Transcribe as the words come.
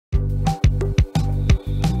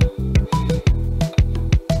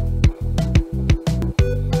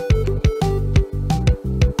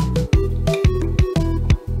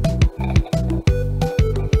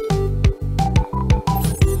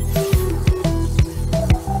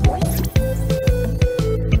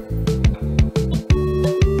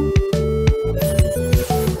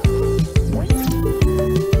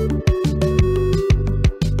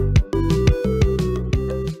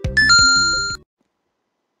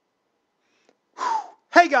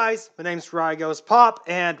guys, my name's Rygos Pop,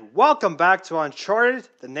 and welcome back to Uncharted,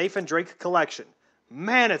 the Nathan Drake Collection.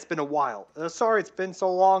 Man, it's been a while. Sorry it's been so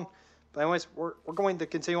long, but anyways, we're going to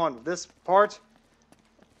continue on with this part,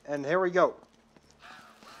 and here we go.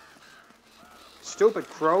 Stupid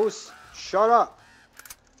crows, shut up.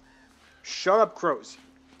 Shut up, crows.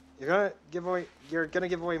 You're gonna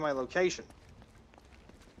give away my location.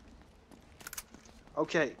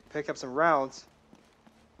 Okay, pick up some rounds.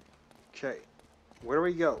 Okay. Where do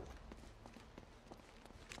we go?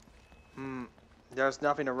 There's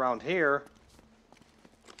nothing around here.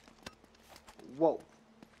 Whoa.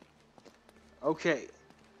 Okay.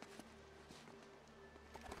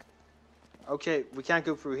 Okay, we can't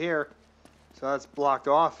go through here. So that's blocked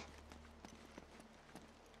off.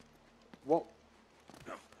 Whoa.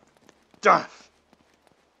 Duff!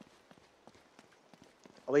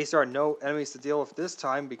 At least there are no enemies to deal with this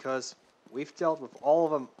time because we've dealt with all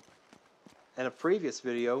of them in a previous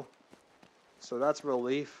video, so that's a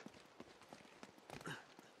relief.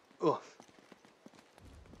 Ugh.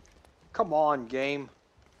 Come on, game.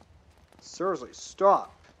 Seriously,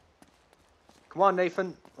 stop. Come on,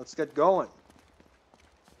 Nathan. Let's get going.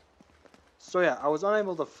 So yeah, I was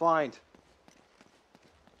unable to find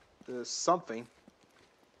something.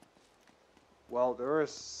 Well, there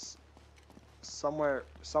is some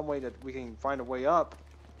way that we can find a way up.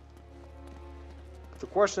 The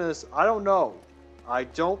question is, I don't know. I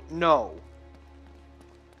don't know.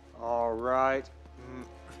 Alright.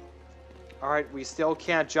 Alright, we still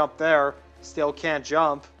can't jump there. Still can't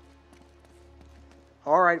jump.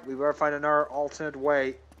 Alright, we better find another alternate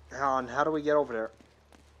way on how do we get over there.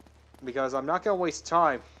 Because I'm not going to waste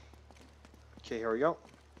time. Okay, here we go.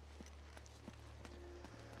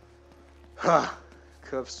 Huh.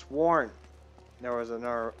 Could have sworn there was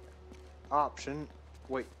another option.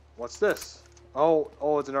 Wait, what's this? Oh,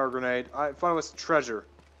 it's another grenade. I thought it was treasure.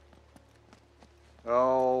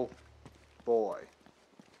 Oh, boy.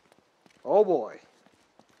 Oh, boy.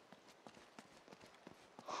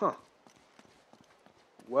 Huh.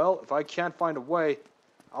 Well, if I can't find a way,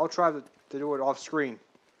 I'll try to do it off screen.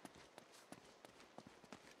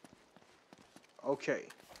 Okay.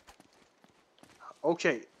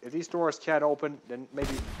 Okay, if these doors can't open, then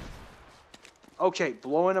maybe... Okay,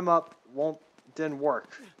 blowing them up didn't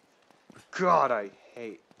work. God, I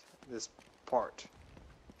hate this part.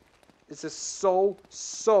 This is so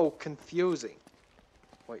confusing.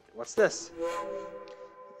 Wait, what's this?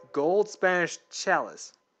 Gold Spanish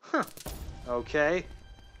chalice. Huh. Okay.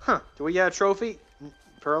 Huh. Do we get a trophy?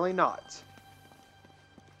 Apparently not.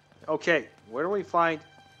 Okay, where do we find...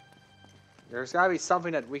 There's gotta be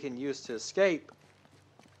something that we can use to escape.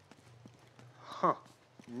 Huh.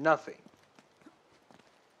 Nothing.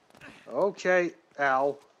 Okay,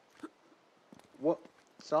 ow. What?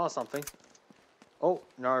 Saw something. Oh,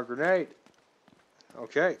 another grenade.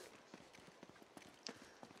 Okay.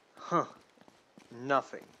 Huh.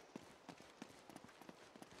 Nothing.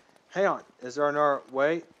 Hang on. Is there another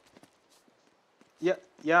way?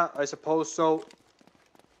 Yeah, I suppose so.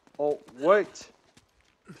 Oh, wait.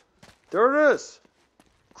 There it is.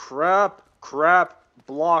 Crap.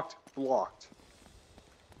 Blocked.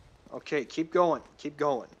 Okay, keep going.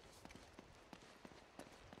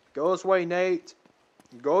 Go this way, Nate.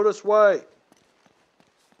 Go this way.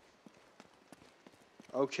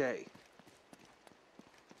 Okay.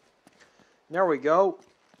 There we go.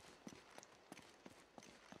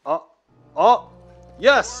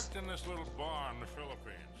 Yes. Worked in this little bar in the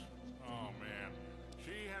Philippines. Oh man,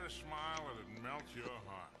 she had a smile that'd melt your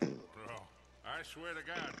heart, bro. I swear to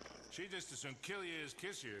God, she just as soon kill you as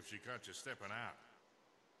kiss you if she caught you stepping out.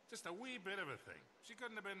 Just a wee bit of a thing. She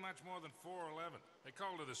couldn't have been much more than 4'11". They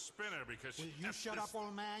called her the spinner because she... Will you shut up,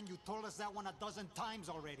 old man? You told us that one a dozen times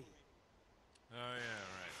already. Oh, yeah,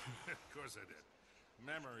 right. Of course I did.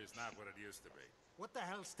 Memory's not what it used to be. What the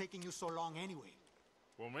hell's taking you so long anyway?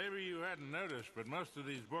 Well, maybe you hadn't noticed, but most of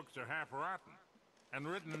these books are half rotten. And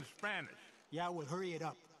written in Spanish. Yeah, well, hurry it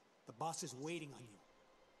up. The boss is waiting on you.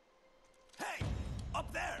 Hey!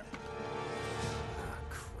 Up there! Ah,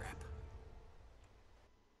 crap.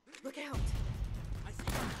 Look out! I see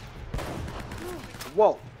you.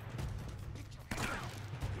 Whoa.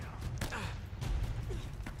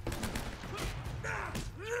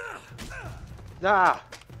 Ah.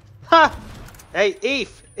 Ha! Hey,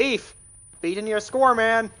 Eve! Beating your score,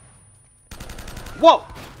 man. Whoa!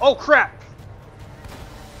 Oh, crap!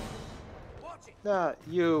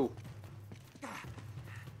 You.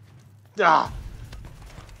 Ah!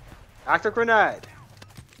 Active grenade!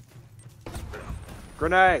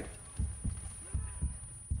 Grenade!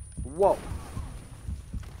 Whoa!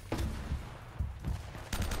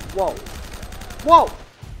 Whoa! Whoa!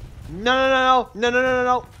 No, no, no, no, no, no, no,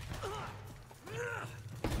 no.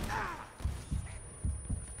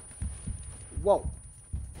 Whoa.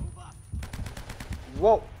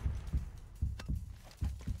 Whoa.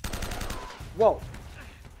 Whoa.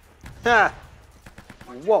 Ha.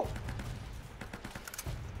 Whoa.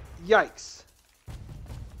 Yikes.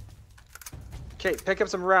 Okay, pick up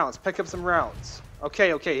some rounds. Pick up some rounds.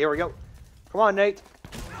 Okay, okay, here we go. Come on, Nate.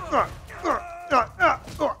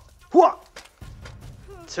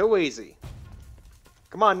 Too easy.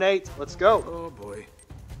 Come on, Nate. Let's go. Oh boy.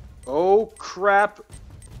 Oh, crap.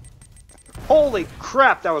 Holy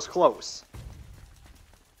crap, that was close.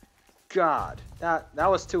 God, that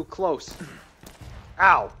was too close.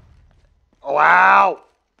 Ow. Oh, ow.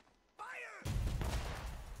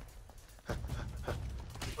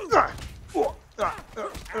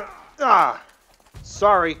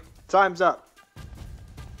 Sorry, time's up.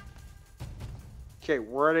 Okay,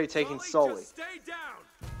 where are they taking Sully? Just stay down.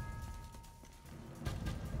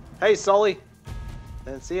 Hey, Sully.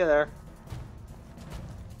 Didn't see you there.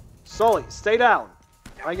 Sully, stay down.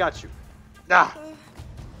 I got you. Ah.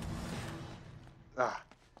 Ah.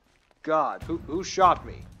 God, who shot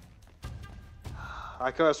me? I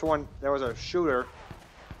could have sworn there was a shooter.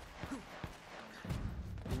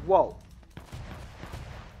 Whoa.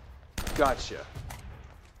 Gotcha.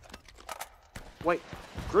 Wait.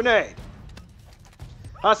 Grenade.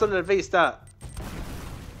 Hasta la vista.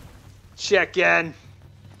 Check in.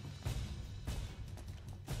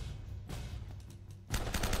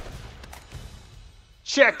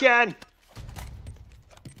 Check in.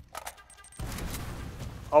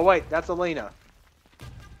 Oh wait, that's Elena.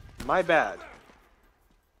 My bad.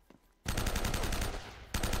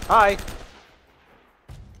 Hi.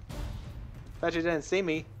 Bet you didn't see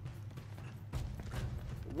me.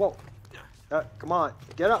 Whoa. Come on,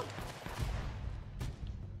 get up.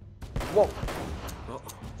 Whoa.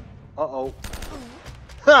 Uh-oh.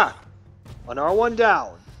 Ha! Another one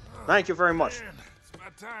down. Thank you very much. Man, it's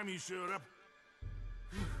about time you showed up.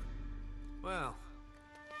 Well,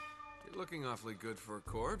 you're looking awfully good for a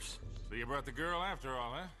corpse. So you brought the girl after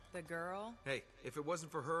all, huh? The girl? Hey, if it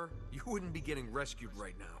wasn't for her, you wouldn't be getting rescued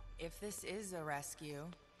right now. If this is a rescue.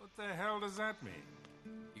 What the hell does that mean?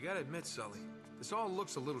 You gotta admit, Sully, this all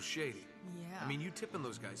looks a little shady. Yeah. I mean, you tipping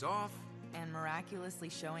those guys off? And miraculously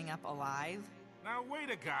showing up alive? Now wait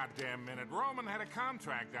a goddamn minute. Roman had a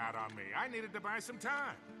contract out on me. I needed to buy some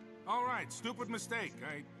time. All right, stupid mistake.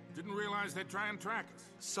 I didn't realize they'd try and track us.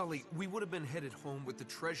 Sully, we would have been headed home with the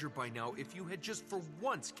treasure by now if you had just for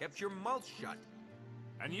once kept your mouth shut.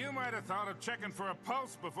 And you might have thought of checking for a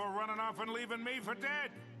pulse before running off and leaving me for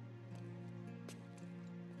dead.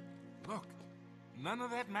 Look, none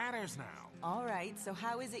of that matters now. All right, so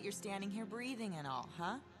how is it you're standing here breathing and all,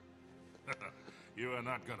 huh? You are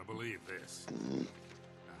not gonna believe this.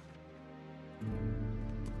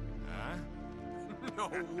 Huh? No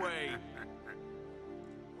way.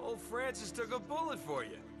 Old Francis took a bullet for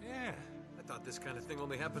you. Yeah. I thought this kind of thing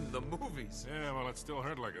only happened in the movies. Yeah, well, it still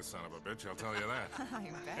hurt like a son of a bitch, I'll tell you that. I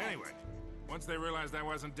bet. Anyway, once they realized I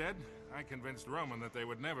wasn't dead, I convinced Roman that they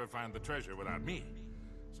would never find the treasure without me.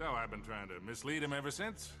 So I've been trying to mislead him ever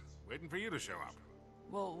since, waiting for you to show up.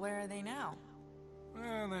 Well, where are they now?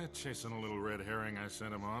 Well, they're chasing a little red herring I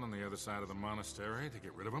sent him on the other side of the monastery to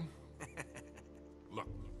get rid of him. Look,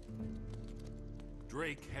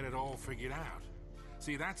 Drake had it all figured out.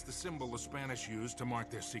 See, that's the symbol the Spanish used to mark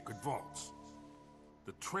their secret vaults.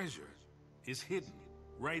 The treasure is hidden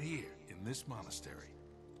right here in this monastery.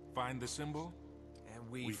 Find the symbol, And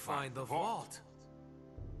we find the vault.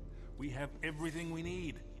 we have everything we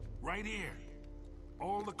need right here.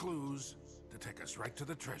 All the clues to take us right to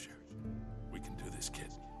the treasure. We can do this,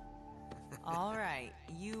 kid. All right,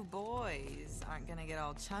 you boys aren't gonna get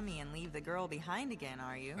all chummy and leave the girl behind again,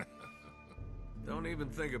 are you? Don't even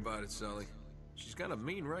think about it, Sully. She's got a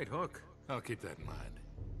mean right hook. I'll keep that in mind.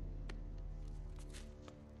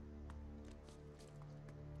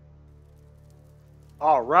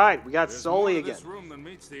 All right, we got There's Sully more to again. this room than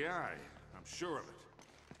meets the eye. I'm sure of it.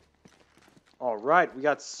 All right, we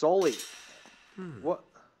got Sully. What?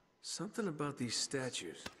 Something about these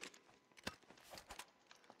statues.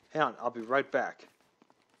 Hang on, I'll be right back.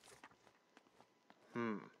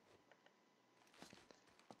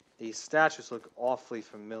 These statues look awfully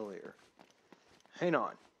familiar. Hang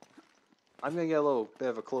on. I'm gonna get a little bit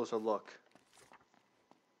of a closer look.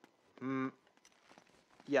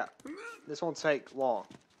 Yeah, this won't take long.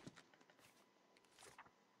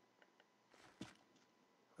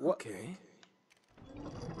 What? Okay.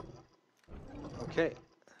 Okay.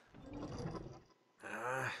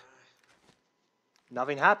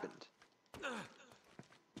 Nothing happened.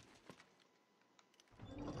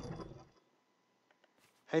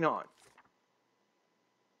 Hang on.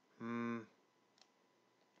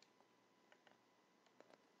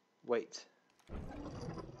 Wait.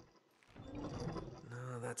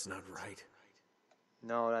 No, that's not right.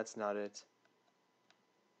 No, that's not it.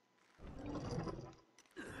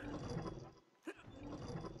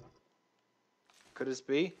 Could this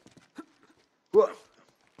be? Whoa.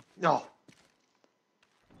 No.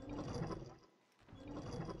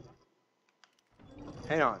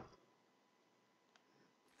 Hang on.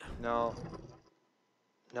 No.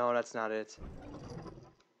 No, that's not it.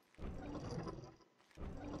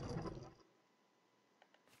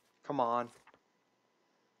 Come on.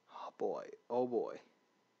 Oh boy. Oh boy.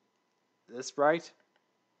 This right?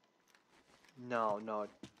 No, no,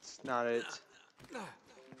 it's not it.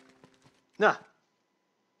 Nah.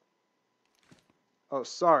 Oh,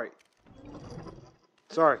 sorry.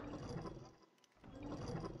 Sorry.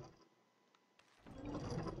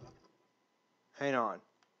 Hang on.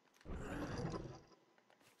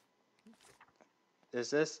 Is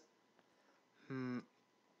this?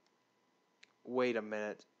 Wait a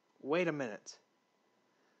minute. Wait a minute.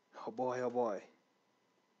 Oh boy, oh boy.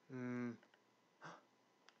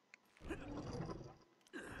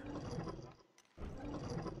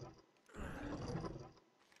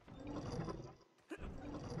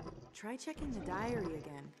 Try checking the diary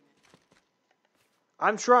again.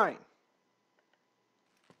 I'm trying.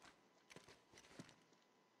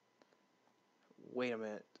 Wait a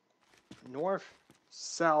minute. North,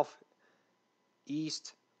 south,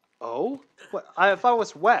 east. Oh? What? I thought it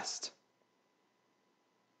was west.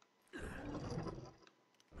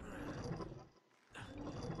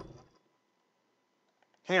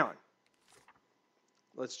 Hang on.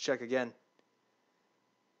 Let's check again.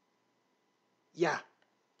 Yeah.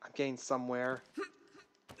 I'm getting somewhere.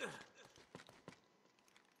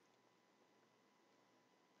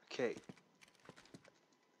 Okay.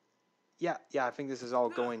 Yeah, I think this is all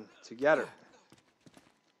going together.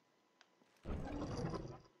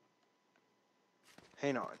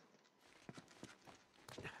 Hang on.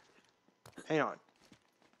 Hang on.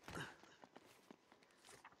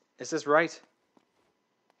 Is this right?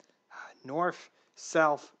 North,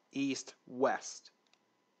 south, east, west.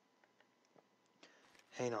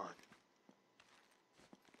 Hang on.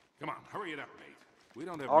 Come on, hurry it up, mate. We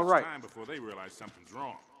don't have All much right. time before they realize something's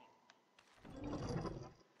wrong.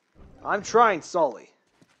 I'm trying, Sully.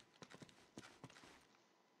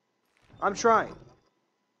 I'm trying.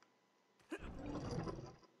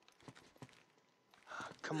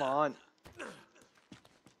 Come on.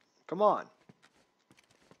 Come on.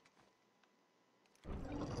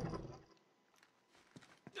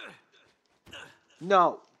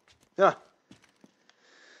 No.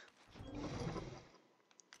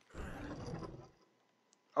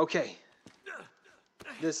 Okay.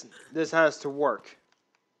 This has to work.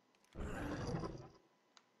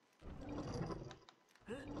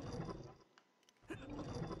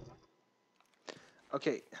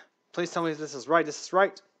 Okay. Please tell me if this is right. This is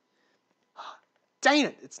right. Dang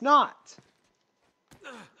it, it's not.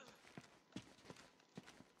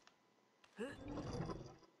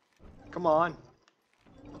 Come on.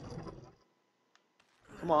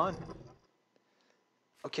 Come on.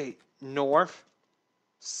 Okay, north,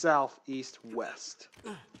 south, east, west.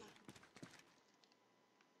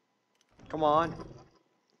 Come on.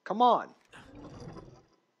 Come on.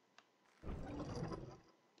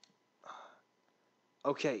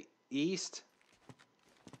 Okay, east.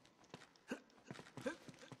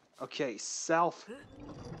 Okay, south.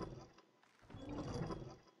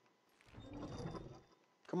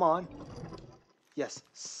 Come on. Yes,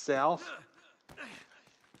 south.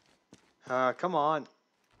 Come on.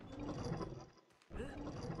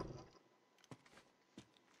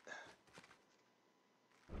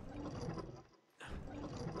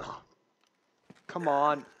 Come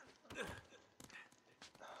on.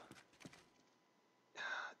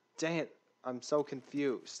 Dang it, I'm so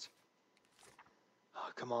confused. Oh,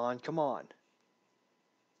 come on, come on.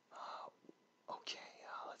 Okay,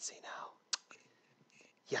 let's see now.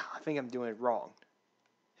 Yeah, I think I'm doing it wrong.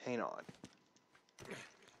 Hang on.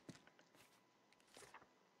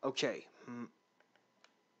 Okay.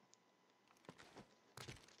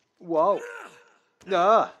 Whoa.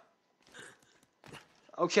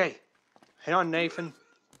 Okay. Hang on, Nathan.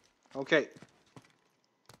 Okay.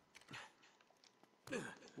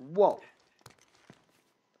 Whoa.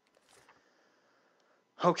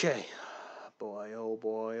 Okay. Boy, oh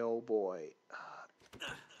boy, oh boy.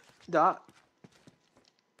 Da.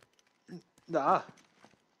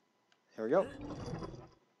 Here we go.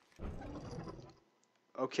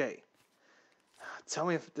 Okay. Tell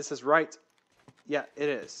me if this is right. Yeah, it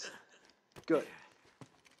is. Good.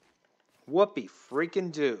 Whoopee freaking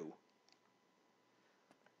do.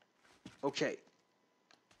 Okay.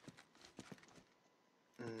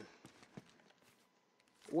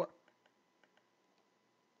 What?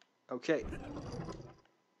 Okay.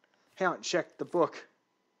 Hang on, check the book.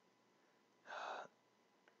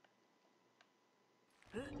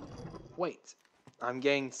 Wait, I'm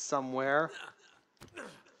getting somewhere.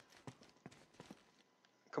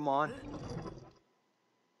 Come on.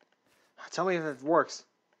 Tell me if it works.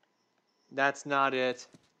 That's not it.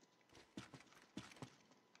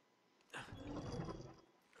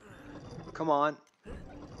 Come on.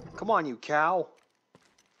 Come on, you cow.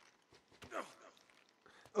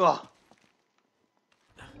 Ugh.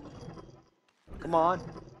 Come on.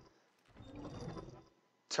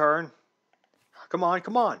 Turn. Come on,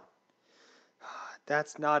 come on.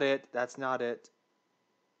 That's not it. That's not it.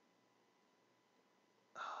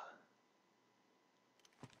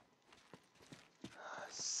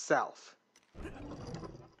 South.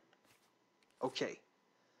 Okay.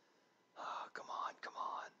 Oh, come on, come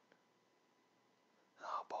on.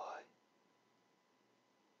 Oh, boy.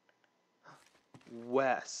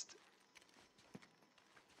 West.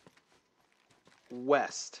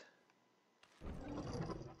 West.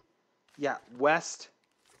 Yeah, west.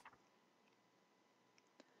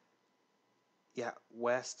 Yeah,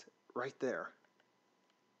 west. Right there.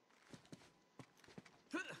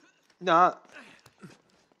 Nah.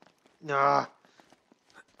 Nah.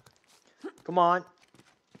 Come on.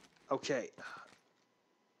 Okay.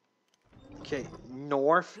 Okay,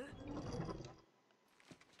 north.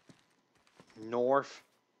 North.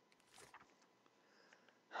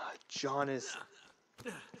 John is...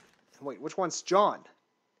 Wait, which one's John?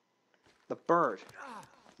 The bird.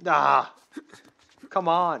 Ah. Come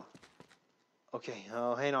on. Okay,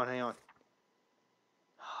 oh, hang on, hang on.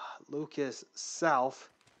 Lucas, south.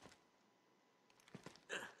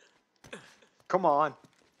 Come on.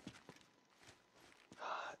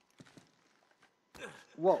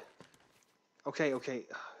 Whoa. Okay, okay.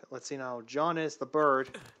 Let's see now. John is the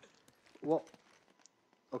bird. Whoa.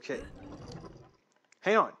 Okay.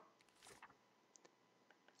 Hang on.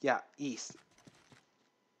 Yeah, east.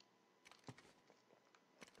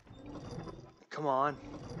 Come on.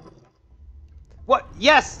 What?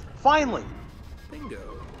 Yes! Finally!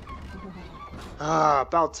 Bingo. Ah,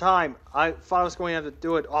 about time. I thought I was going to have to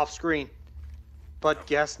do it off screen. But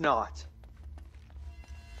guess not.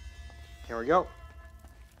 Here we go.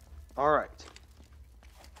 Alright.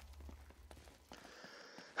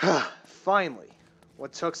 Finally.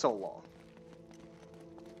 What took so long?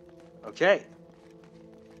 Okay.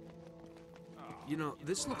 You know,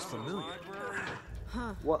 this looks familiar.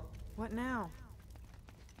 Huh. What? What now?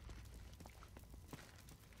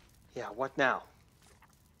 Yeah, what now?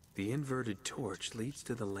 The inverted torch leads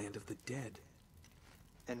to the land of the dead.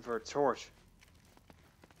 Invert torch.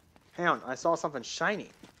 Hang on, I saw something shiny.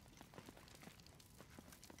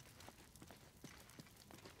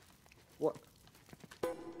 What?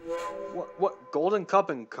 What? Golden cup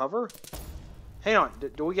and cover? Hang on,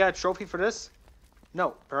 do we get a trophy for this?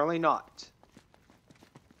 No, apparently not.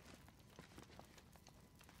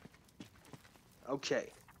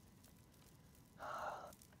 Okay.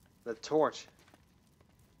 The torch.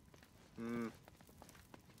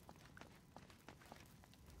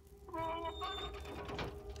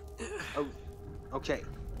 Oh, okay.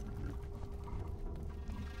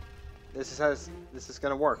 This is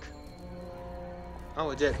gonna work.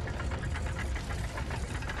 Oh, it did.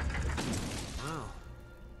 Wow.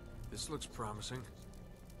 This looks promising.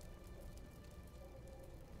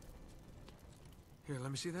 Here,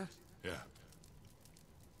 let me see that. Yeah.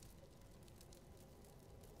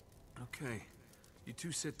 Okay. You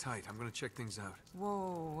two sit tight. I'm gonna check things out.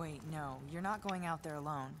 Whoa, wait, no. You're not going out there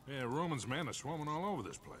alone. Yeah, Roman's men are swarming all over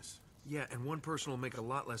this place. Yeah, and one person will make a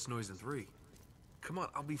lot less noise than three. Come on,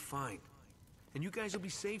 I'll be fine. And you guys will be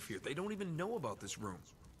safe here. They don't even know about this room.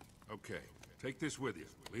 Okay, take this with you.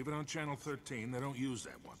 Leave it on channel 13. They don't use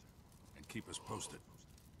that one. And keep us posted.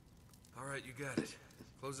 All right, you got it.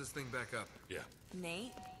 Close this thing back up. Yeah.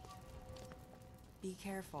 Nate? Be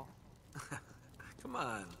careful. Come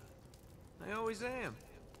on. I always am.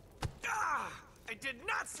 Ah! I did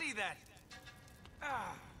not see that!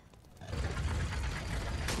 Ah!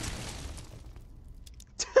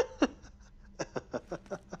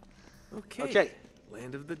 Okay.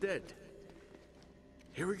 Land of the dead.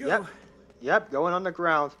 Here we go. Yep, going on the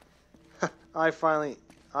ground. I found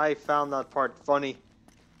that part funny.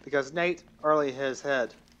 Because Nate early hit his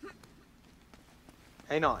head.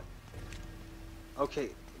 Hang on. Okay,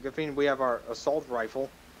 good thing we have our assault rifle.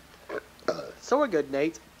 So we're good,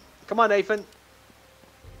 Nate. Come on, Nathan.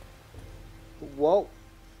 Whoa.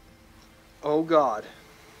 Oh God.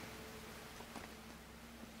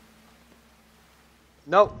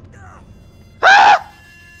 No. Ah!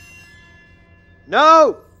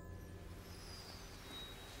 No!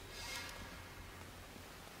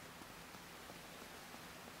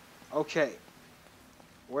 Okay.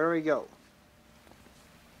 Where do we go?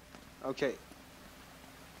 Okay.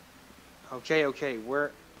 Okay.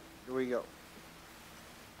 Where do we go?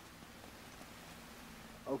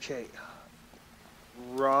 Okay.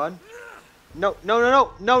 Run. No.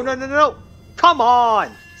 Come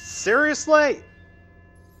on! Seriously?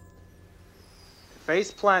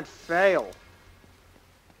 Faceplant fail.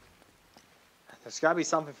 There's gotta be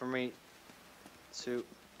something for me to...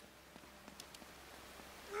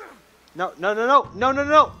 No!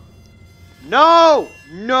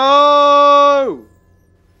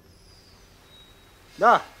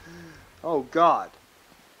 Ah! Oh God.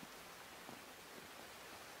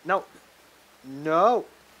 No.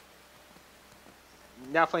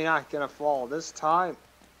 Definitely not gonna fall this time.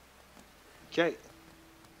 Okay.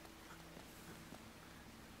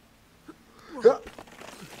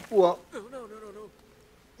 Whoa.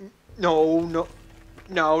 No.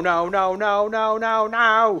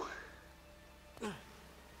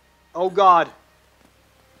 Oh God.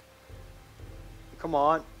 Come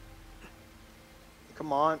on.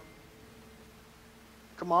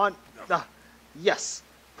 Ah, yes.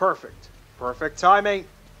 Perfect timing.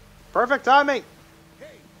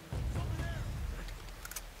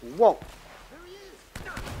 Whoa.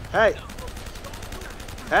 Hey.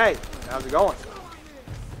 How's it going?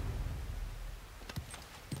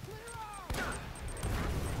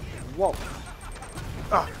 Whoa.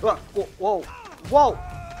 Whoa.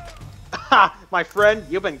 Ha! My friend,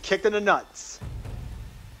 you've been kicked in the nuts.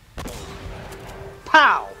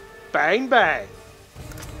 Pow! Bang, bang.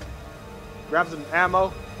 Grab some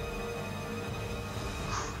ammo.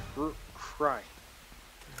 Right.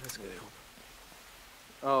 That's gonna help.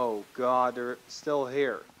 Oh God, they're still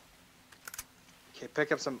here. Okay,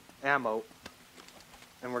 pick up some ammo,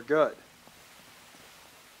 and we're good.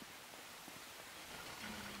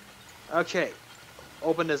 Okay,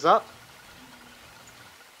 open this up.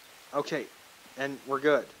 Okay, and we're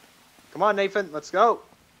good. Come on, Nathan, let's go.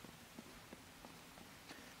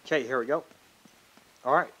 Okay, here we go.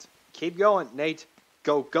 All right, keep going, Nate.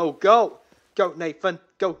 Go. Go, Nathan.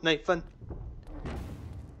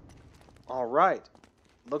 All right.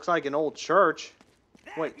 Looks like an old church.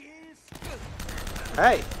 Wait.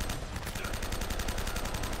 Hey.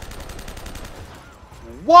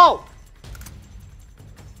 Whoa!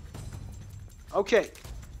 Okay.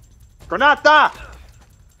 Granata!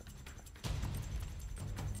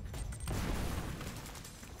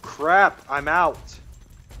 Crap, I'm out.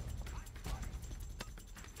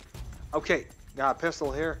 Okay, got a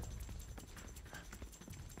pistol here.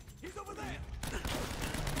 He's over there.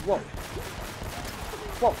 Whoa.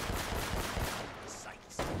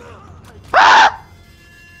 Ah!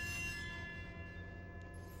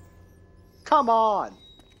 Come on.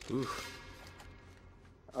 Oof.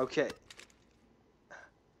 Okay.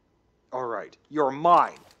 All right, you're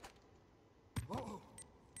mine.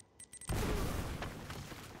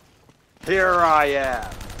 Here I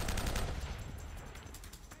am.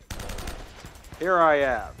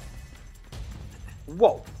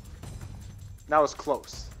 Whoa. That was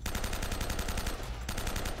close.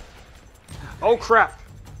 Oh, crap.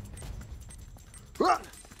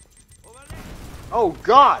 Oh,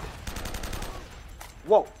 God.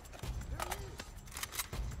 Whoa.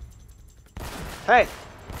 Hey.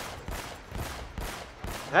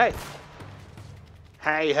 Hey.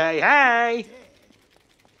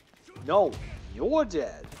 No, you're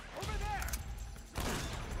dead.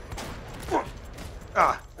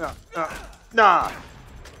 Nah.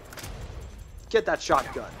 Get that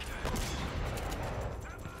shotgun.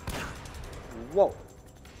 Whoa.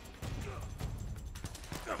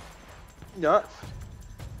 No.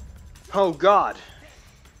 Oh God.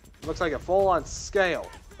 Looks like a full-on scale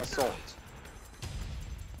assault.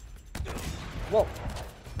 Whoa.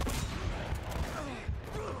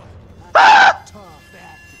 Ah!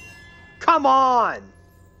 Come on!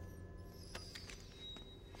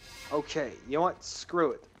 Okay, you know what?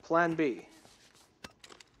 Screw it. Plan B.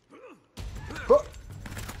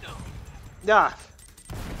 Ah.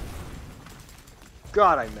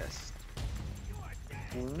 God, I missed.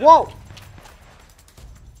 Whoa!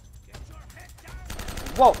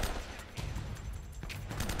 Whoa!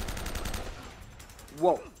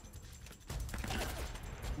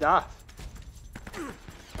 Ah.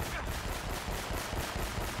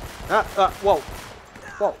 Whoa.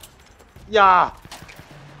 Yeah.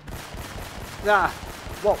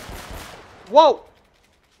 Whoa.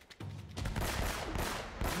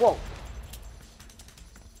 Whoa.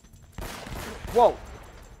 Whoa.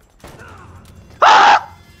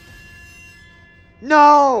 Ah!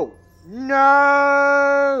 No!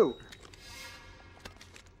 No!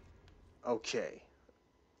 Okay.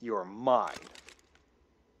 You're mine.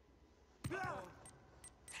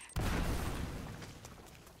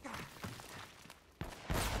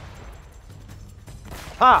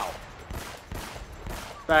 Pow!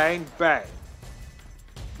 Bang, bang.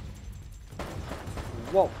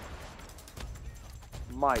 Whoa.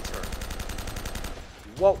 My turn.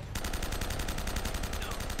 Whoa.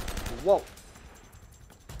 Whoa.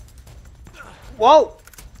 Whoa!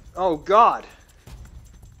 Oh, God.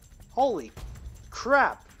 Holy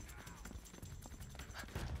crap.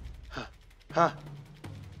 Huh.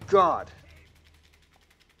 God.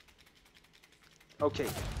 Okay.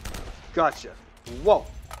 Gotcha. Whoa.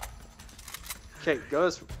 Okay,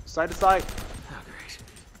 goes side to side. Oh, great.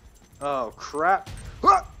 Oh, crap.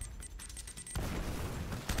 Ah!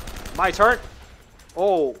 My turn.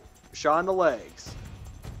 Oh, shot in the legs.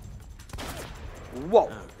 Whoa.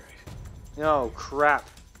 Oh, great. Oh, crap.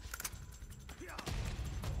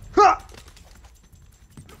 Ha!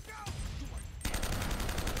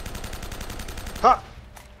 Ha!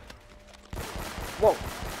 Whoa.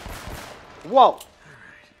 Whoa.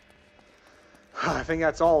 I think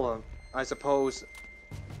that's all of them, I suppose.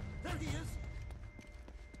 There he is.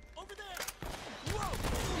 Over there.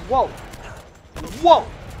 Whoa. Whoa.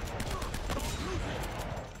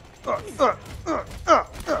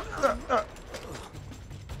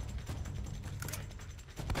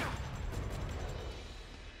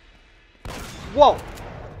 Whoa.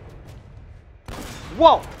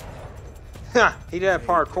 Whoa. Ha! He did have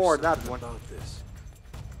parkour that one. About this.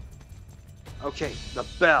 Okay, the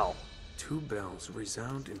bell. Two bells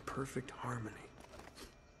resound in perfect harmony.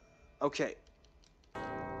 Okay.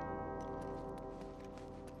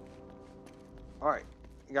 Alright.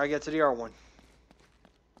 You gotta get to the other one.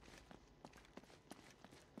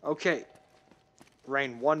 Okay.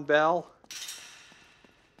 Ring one bell.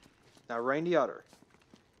 Now ring the other.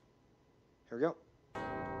 Here we go.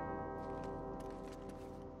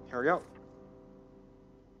 Here we go.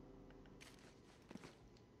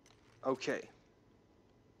 Okay.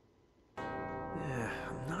 Yeah,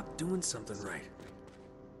 I'm not doing something right.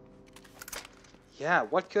 Yeah,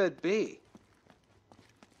 what could it be?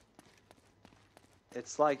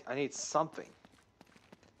 It's like I need something.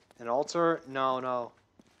 An altar? No, no.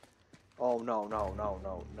 Oh, no, no, no,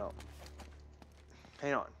 no, no.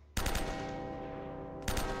 Hang on.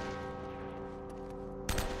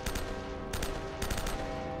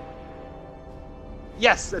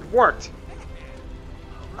 Yes, it worked!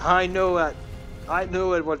 I knew that. I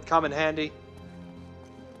knew it would come in handy.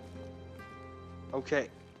 Okay.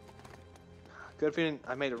 Good feeling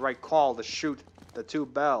I made the right call to shoot the two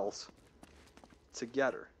bells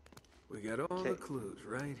together. We got all the clues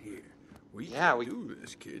right here. We Yeah, can do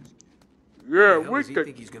this, kid. Yeah, How does he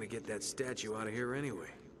think he's gonna get that statue out of here anyway?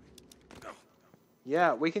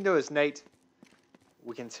 Yeah, we can do this, Nate.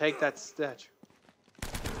 We can take that statue.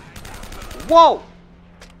 Whoa!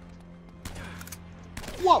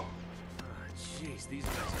 Whoa! Jeez, these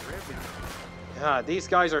guys are everywhere. Yeah, these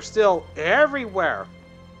guys are still everywhere.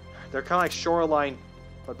 They're kind of like Shoreline,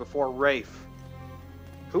 but before Rafe.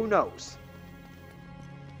 Who knows?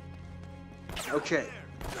 Okay.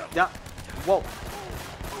 Yeah. Whoa.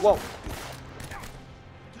 Whoa.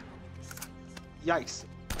 Yikes.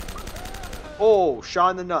 Oh,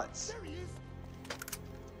 shot in the nuts.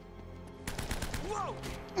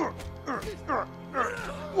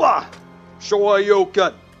 Wah!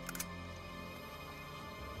 Shoryuken.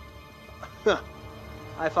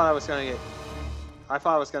 I thought I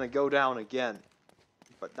was gonna go down again,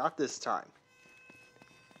 but not this time.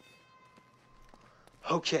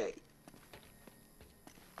 Okay.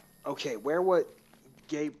 Okay, where would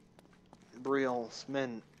Gabriel's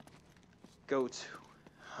men go to?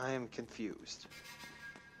 I am confused.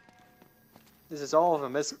 This is all of a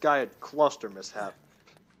misguided cluster mishap.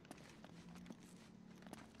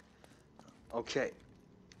 Okay.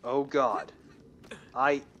 Oh God.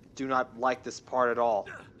 I do not like this part at all.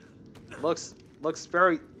 Looks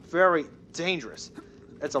very, very dangerous.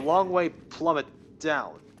 It's a long way plummet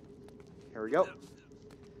down. Here we go.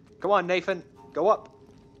 Come on, Nathan. Go up.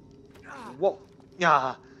 Whoa.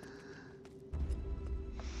 Ah.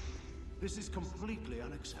 This is completely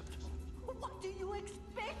unacceptable. What do you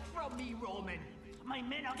expect from me, Roman? My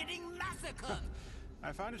men are getting massacred.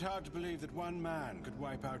 I find it hard to believe that one man could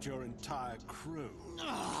wipe out your entire crew.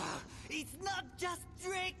 It's not just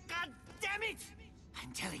Drake, God damn it!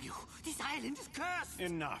 I'm telling you, this island is cursed.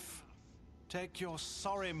 Enough. Take your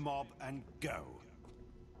sorry mob and go.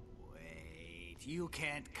 You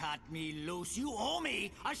can't cut me loose. You owe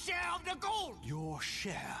me a share of the gold! Your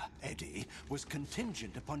share, Eddie, was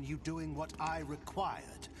contingent upon you doing what I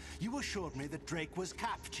required. You assured me that Drake was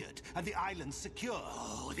captured and the island secure.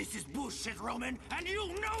 Oh, this is bullshit, Roman, and you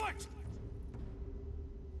know it!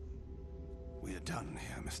 We are done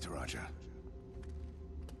here, Mr. Roger.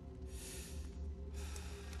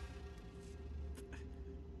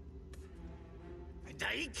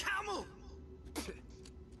 Dai camo!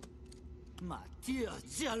 Mattia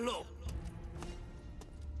Giallo!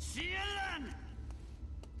 Cielan!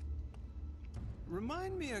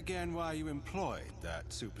 Remind me again why you employed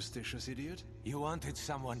that superstitious idiot. You wanted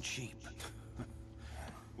someone cheap.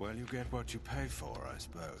 Well, you get what you pay for, I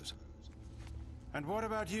suppose. And what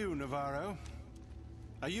about you, Navarro?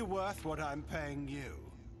 Are you worth what I'm paying you?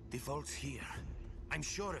 The vault's here. I'm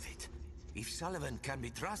sure of it. If Sullivan can be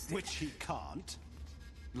trusted... Which he can't.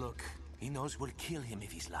 Look, he knows we'll kill him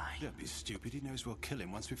if he's lying. Don't be stupid. He knows we'll kill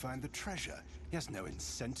him once we find the treasure. He has no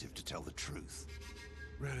incentive to tell the truth.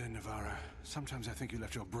 Really, Navarro, sometimes I think you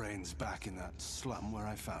left your brains back in that slum where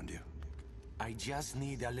I found you. I just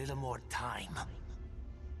need a little more time.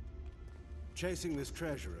 Chasing this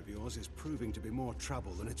treasure of yours is proving to be more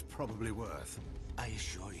trouble than it's probably worth. I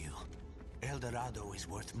assure you, El Dorado is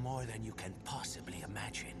worth more than you can possibly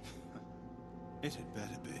imagine. It had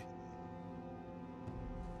better be.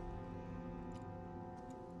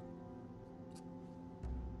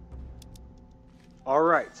 All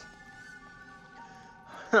right.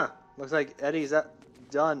 Huh. Looks like Eddie's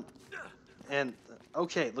done. And,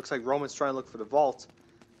 okay, looks like Roman's trying to look for the vault.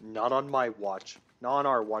 Not on my watch. Not on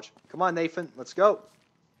our watch. Come on, Nathan. Let's go.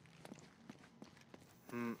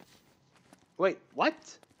 Wait, what?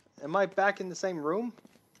 Am I back in the same room?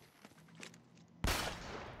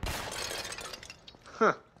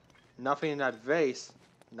 Huh. Nothing in that vase.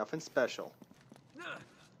 Nothing special.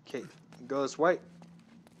 Okay, go this way.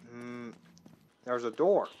 There's a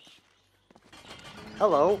door.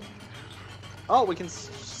 Hello. Oh, we can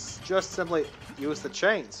just simply use the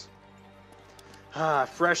chains. Ah,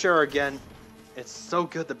 fresh air again. It's so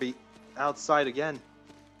good to be outside again.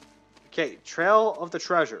 Okay, trail of the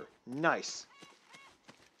treasure. Nice.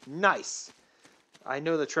 Nice. I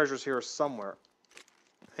know the treasure's here somewhere.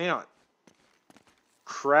 Hang on.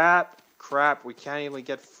 Crap. Crap. We can't even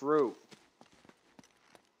get through.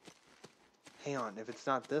 Hang on. If it's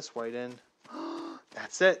not this way, then...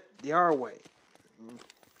 That's it. The other way.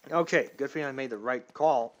 Okay. Good thing I made the right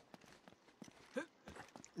call.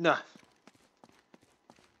 Nah.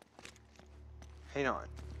 Hang on.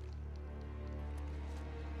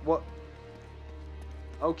 What?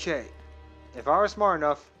 Okay. If I were smart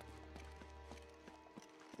enough...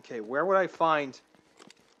 Okay, where would I find...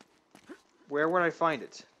 Where would I find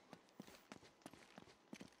it?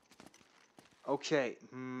 Okay.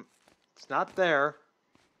 It's not there.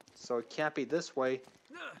 So it can't be this way.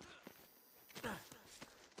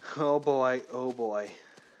 Oh boy. Oh boy.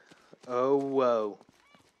 Oh whoa.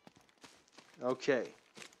 Okay.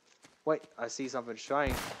 Wait, I see something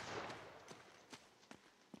shine.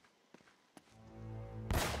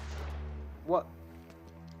 What?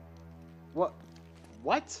 What?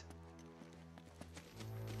 What?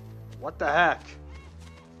 What the heck?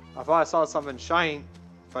 I thought I saw something shine,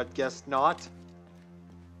 but guess not.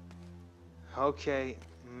 Okay.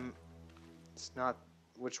 It's not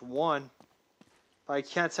which one. But I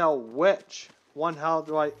can't tell which one. How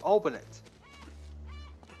do I open it?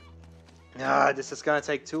 Ah, this is gonna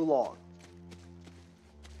take too long.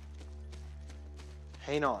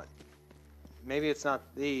 Hang on. Maybe it's not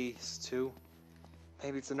these two.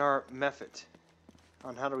 Maybe it's another method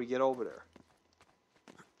on how do we get over there.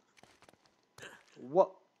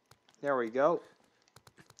 What? There we go.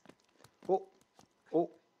 Oh,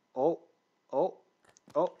 oh, oh, oh,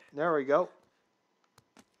 oh, there we go.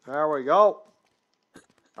 There we go.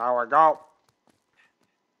 There we go.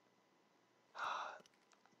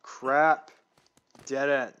 Crap. Dead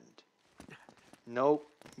end. Nope,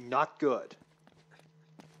 not good.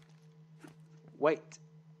 Wait.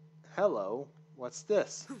 Hello. What's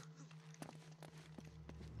this?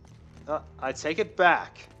 I take it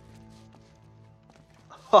back.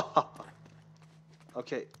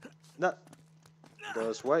 Okay. No. Go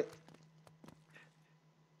this way.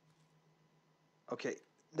 Okay.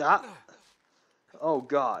 Ah. Oh,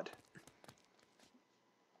 God.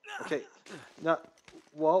 Okay. No.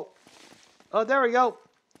 Whoa. Oh, there we go.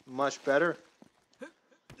 Much better.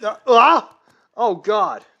 Ah! Oh,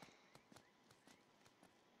 God.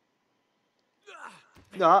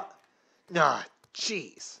 Nah. Nah.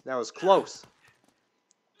 Jeez. That was close.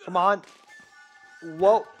 Come on.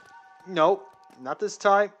 Whoa. Nope. Not this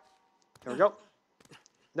time. Here we go.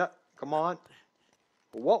 No. Come on.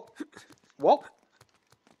 Whoa. Whoa.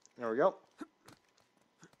 There we go.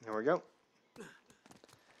 There we go.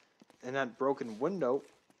 And that broken window.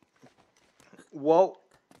 Whoa.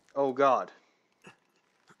 Oh, God.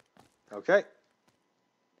 Okay.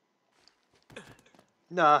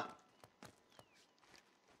 Nah.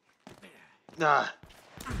 Nah.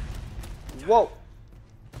 Whoa.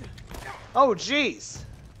 Oh, jeez.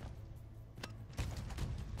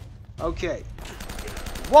 Okay.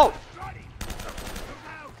 Whoa.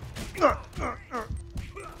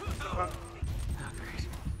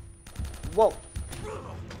 Whoa.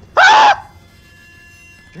 Ah!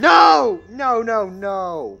 No! No, no,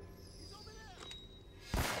 no.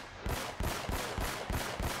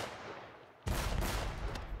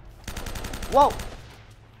 Whoa.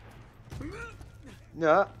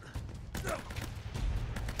 No.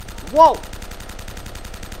 Whoa.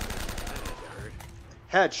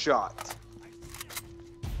 Headshot.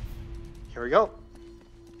 Here we go.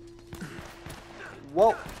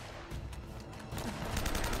 Whoa.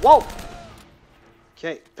 Whoa.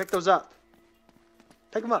 Okay, pick those up.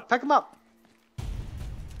 Pick them up. Pick them up.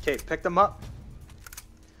 Okay, pick them up.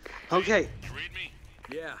 Okay. You read me?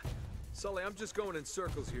 Yeah. Sully, I'm just going in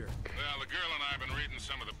circles here. Well, the girl and I have been reading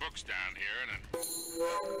some of the books down here, and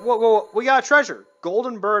Whoa, whoa, whoa. We got a treasure.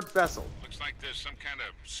 Golden bird vessel. looks like there's some kind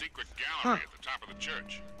of secret gallery at the top of the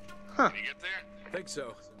church. Huh. Can you get there? Think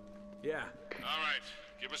so. Yeah. All right.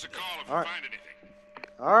 Give us a call if All you right. find anything.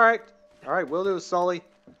 Alright. Alright, we'll do, Sully.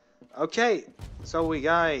 Okay, so we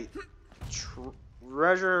got a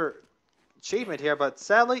treasure achievement here, but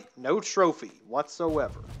sadly, no trophy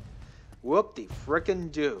whatsoever. Whoop de frickin'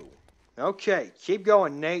 do. Okay, keep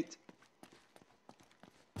going, Nate.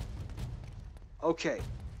 Okay.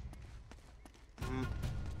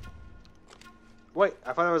 Wait,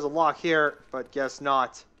 I thought there was a lock here, but guess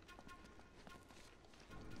not.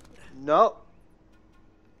 No.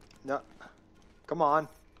 No. Come on.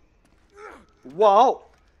 Whoa.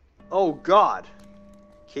 Oh, God.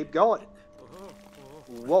 Keep going.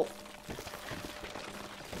 Whoa.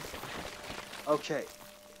 Okay.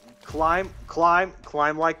 Climb, climb,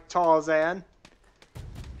 climb like Tarzan.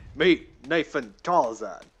 Me, Nathan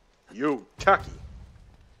Tarzan. You, Taki.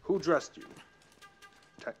 Who dressed you?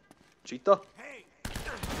 Cheetah?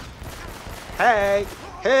 Hey!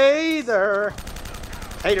 Hey there!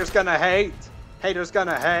 Haters gonna hate. Haters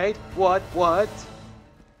gonna hate. What? What?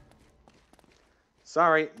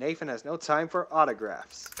 Sorry, Nathan has no time for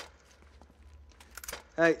autographs.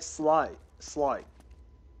 Hey, slide. Slide.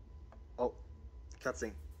 Oh,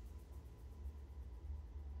 cutscene.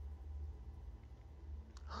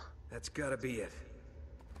 That's gotta be it.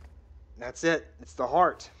 That's it. It's the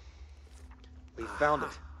heart. We found it.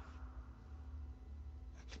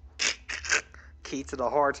 Key to the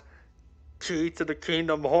heart. Key to the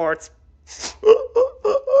kingdom heart.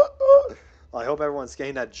 I hope everyone's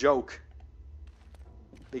getting that joke.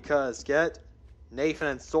 Because, Nathan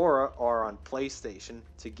and Sora are on PlayStation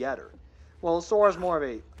together. Well, Sora's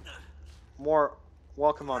more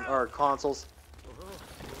welcome on our consoles.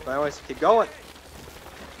 But anyways, keep going.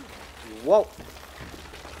 Whoa.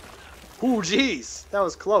 Ooh, jeez. That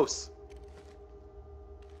was close.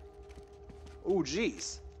 Ooh,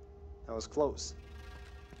 jeez. That was close.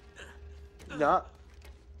 Nah.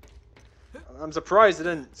 I'm surprised it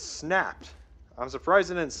didn't snap. I'm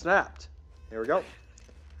surprised it didn't snap. Here we go.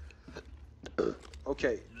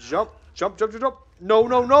 Okay, jump, jump, jump, jump, jump. No,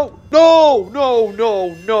 no, no. No, no,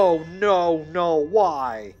 no, no, no, no.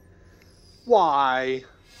 Why? Why?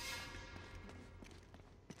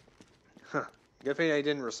 Huh. Good thing I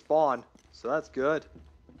didn't respawn, so that's good.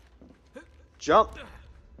 Jump.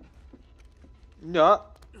 No.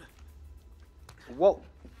 Whoa.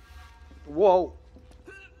 Whoa.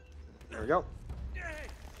 There we go.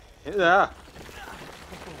 Yeah.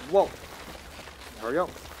 Whoa. There we go.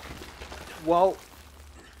 Whoa.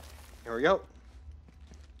 Here we go.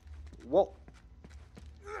 Whoa.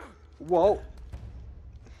 Whoa.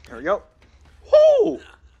 Here we go. Whoo!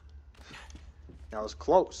 That was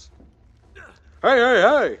close. Hey, hey,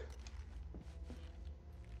 hey!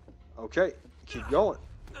 Okay, keep going.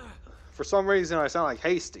 For some reason, I sound like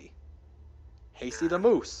Hasty. Hasty the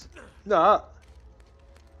Moose. Nah.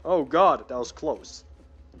 Oh, God, that was close.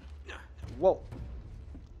 Whoa.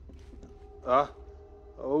 Oh,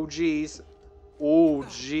 jeez. Oh,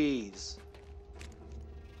 jeez.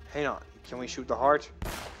 Hang on. Can we shoot the heart?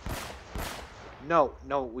 No,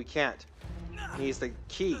 no, we can't. He needs the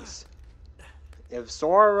keys. If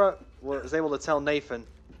Sora was able to tell Nathan,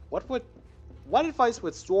 what advice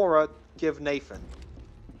would Sora give Nathan?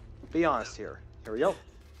 Be honest here. Here we go.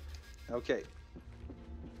 Okay.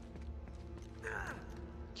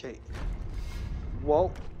 Okay.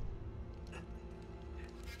 Whoa.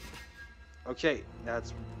 Okay,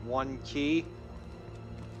 that's one key.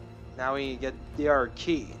 Now we need to get the other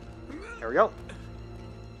key. Here we go.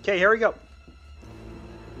 Okay, here we go.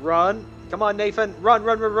 Run. Come on, Nathan. Run,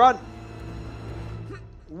 run, run, run.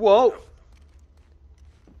 Whoa.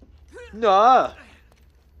 Nah.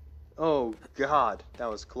 Oh, God. That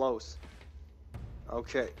was close.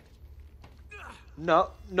 Okay. No,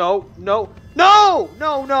 no, no. No!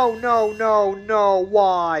 No, no, no, no, no.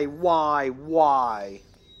 Why? Why?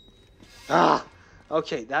 Ah.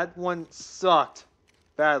 Okay, that one sucked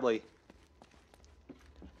badly.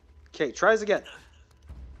 Okay, try this again.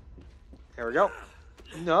 Here we go.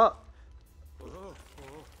 No.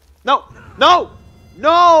 No! No!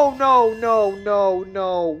 No, no, no, no,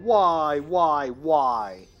 no.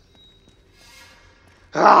 Why?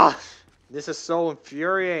 Ah! This is so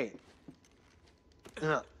infuriating.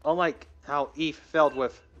 Unlike how Eve felt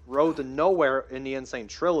with Road to Nowhere in the Insane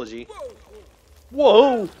Trilogy.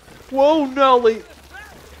 Whoa! Whoa, Nelly!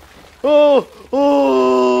 Oh!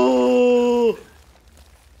 Oh!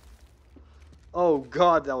 Oh,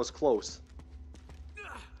 God, that was close.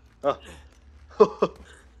 Am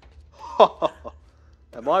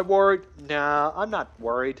I worried? Nah, I'm not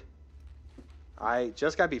worried. I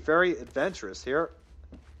just gotta be very adventurous here.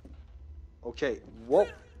 Okay, whoa.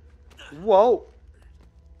 Whoa.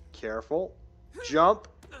 Careful. Jump.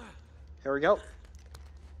 Here we go.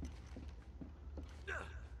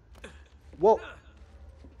 Whoa.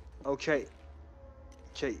 Okay.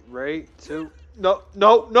 Okay, ready to... No.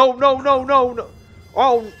 Oh,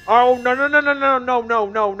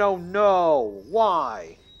 no.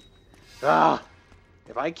 Why? Ah.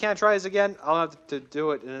 If I can't try this again, I'll have to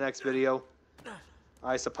do it in the next video.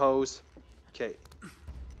 I suppose. Okay.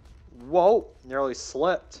 Whoa. Nearly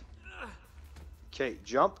slipped. Okay,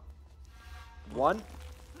 jump. 1,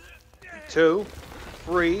 2,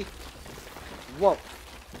 3. Whoa.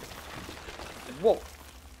 Whoa.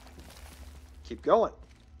 Keep going.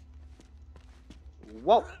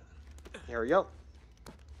 Whoa. Here we go.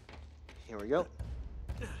 Here we go.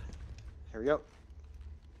 Here we go.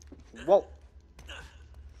 Whoa.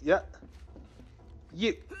 Yeah.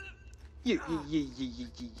 You.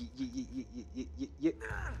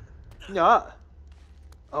 Nah.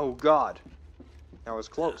 Oh, God. That was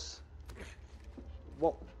close.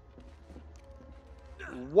 Whoa.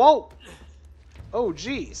 Whoa. Oh,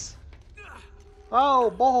 jeez.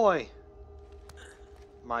 Oh, boy.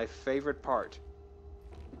 My favorite part.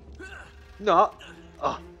 No.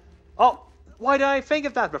 Oh, why did I think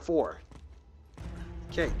of that before?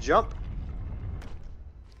 Okay, jump.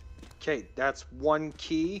 Okay, that's one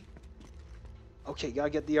key. Okay, gotta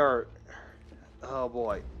get the art. Oh,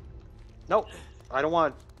 boy. Nope. I don't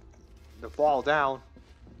want to fall down.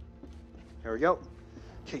 Here we go.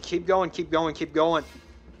 Okay, keep going.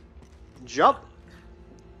 Jump.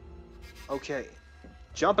 Okay.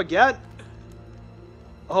 Jump again.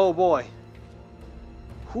 Oh, boy.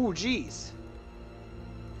 Whoo, jeez.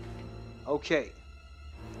 Okay.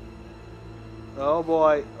 Oh,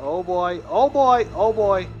 boy.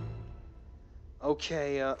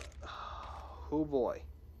 Okay, oh, boy.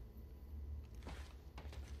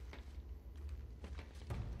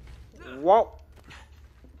 Whoa.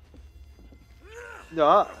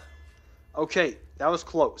 No. Okay, that was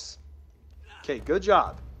close. Okay, good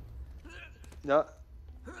job. No.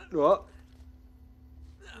 Whoa.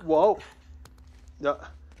 Whoa. No.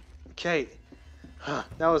 Okay.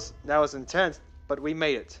 That was intense, but we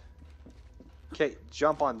made it. Okay,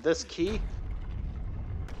 jump on this key.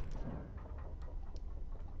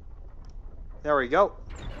 There we go.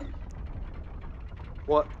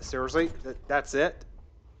 What? Seriously? That's it?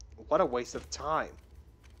 What a waste of time.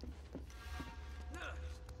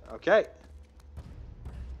 Okay.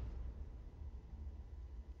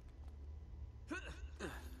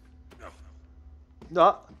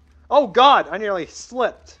 No. Oh, God! I nearly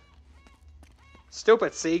slipped.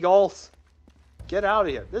 Stupid seagulls. Get out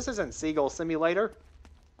of here. This isn't Seagull Simulator.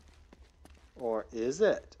 Or is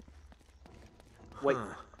it? Wait.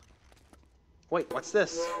 Wait, what's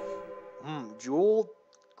this? Jeweled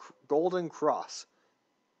golden cross.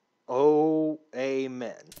 Oh,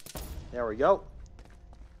 amen. There we go.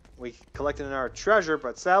 We collected our treasure,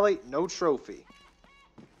 but sadly, no trophy.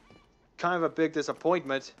 Kind of a big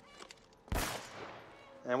disappointment.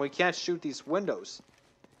 And we can't shoot these windows.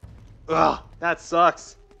 Ugh, that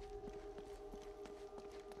sucks.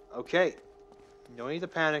 Okay. No need to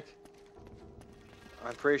panic.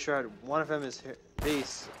 I'm pretty sure one of them is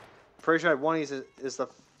these. Pretty sure one of these is the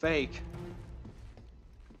fake.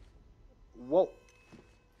 Whoa.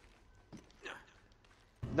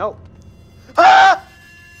 No. Ah!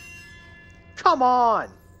 Come on!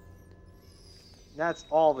 That's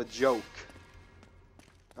all the joke.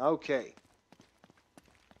 Okay.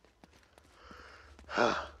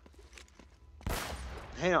 Hang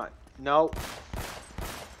on. No.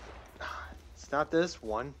 It's not this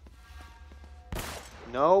one.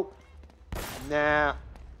 Nope. Nah.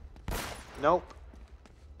 Nope.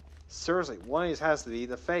 Seriously, one of these has to be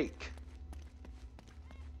the fake.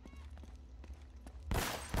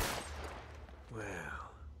 Well,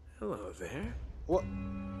 hello there. What?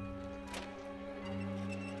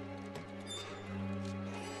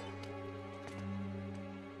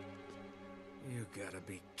 You gotta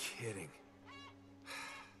be kidding.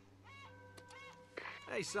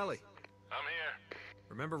 Hey, Sully. I'm here.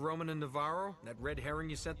 Remember Roman and Navarro? That red herring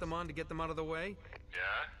you sent them on to get them out of the way?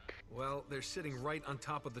 Yeah? Well, they're sitting right on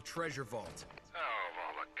top of the treasure vault. Oh,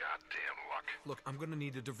 all the goddamn luck. Look, I'm gonna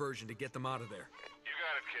need a diversion to get them out of there. You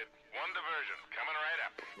got it, kid. One diversion. Coming right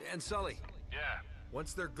up. And Sully, Yeah.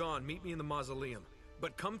 once they're gone, meet me in the mausoleum.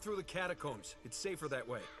 But come through the catacombs. It's safer that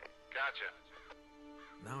way. Gotcha.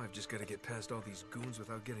 Now I've just gotta get past all these goons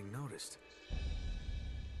without getting noticed.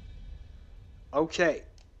 Okay.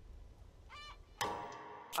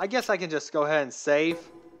 I guess I can just go ahead and save.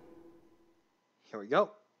 Here we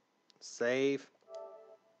go. Save.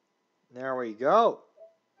 There we go.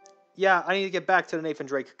 Yeah, I need to get back to the Nathan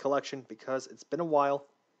Drake collection because it's been a while.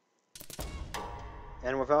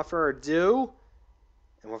 And without further ado,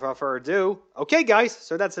 okay guys,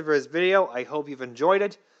 so that's it for this video. I hope you've enjoyed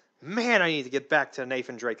it. Man, I need to get back to the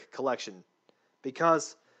Nathan Drake collection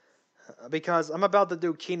because I'm about to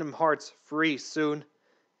do Kingdom Hearts 3 soon,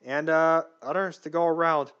 and others to go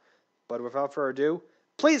around. But without further ado,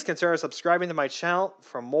 please consider subscribing to my channel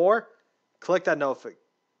for more. Click that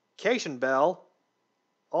notification bell.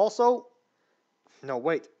 Also, no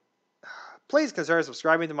wait. Please consider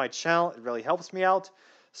subscribing to my channel. It really helps me out.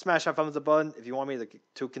 Smash that thumbs up button if you want me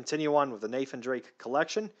to continue on with the Nathan Drake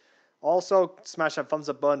collection. Also, smash that thumbs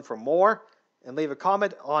up button for more. And leave a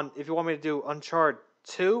comment on if you want me to do Uncharted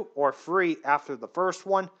 2 or 3 after the first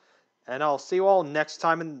one. And I'll see you all next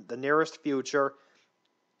time in the nearest future.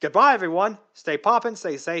 Goodbye, everyone. Stay poppin',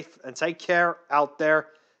 stay safe, and take care out there.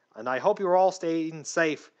 And I hope you're all staying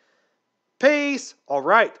safe. Peace. All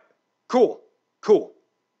right. Cool. Cool.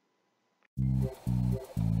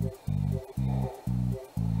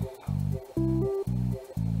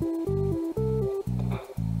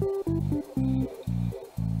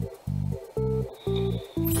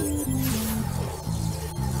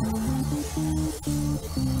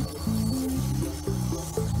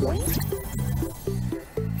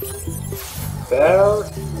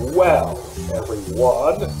 Farewell,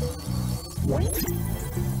 everyone.